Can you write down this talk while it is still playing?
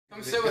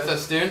Come sit with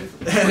us, dude.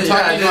 We're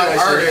talking about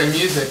art and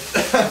music.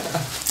 She's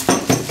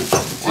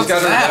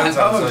got her headphones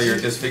on so your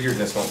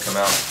disfiguredness won't come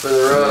out. For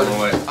the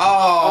road.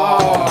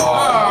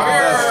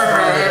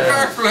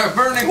 Backflip,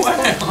 burning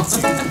whale.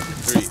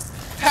 3.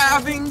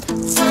 Having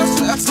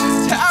first left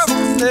the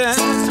tavern, then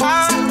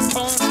time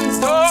on the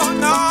door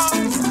now.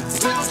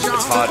 It's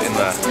hot in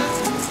the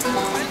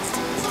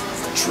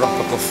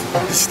tropical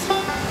forest. Are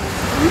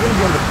you gonna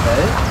be able to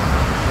play?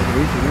 Like, are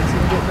we doing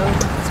something though?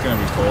 It's gonna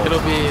be cold.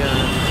 It'll be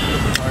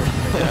hard.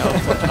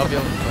 Yeah, I'll be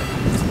able to play.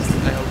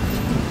 I hope.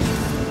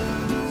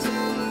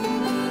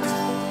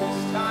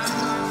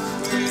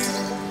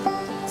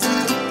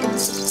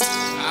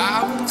 I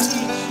will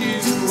teach you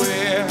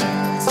where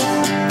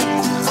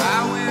I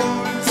will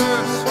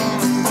reverse from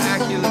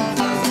immaculate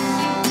place.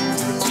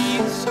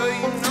 Repeat so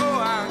you know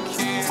I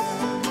care.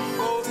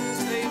 Both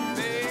they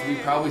bear. We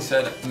probably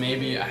said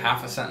maybe a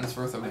half a sentence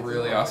worth of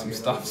really awesome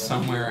stuff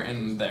somewhere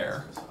in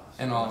there,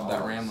 in all of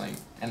that rambling,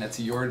 and it's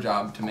your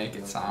job to make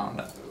it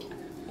sound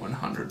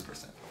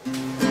 100%.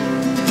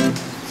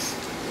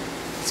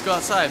 Let's go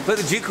outside. Play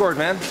the G chord,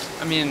 man.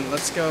 I mean,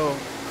 let's go.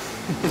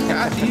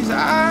 Got these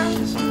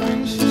eyes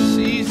when she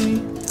sees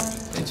me.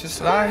 It's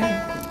just like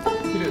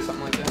You could do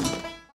something like this.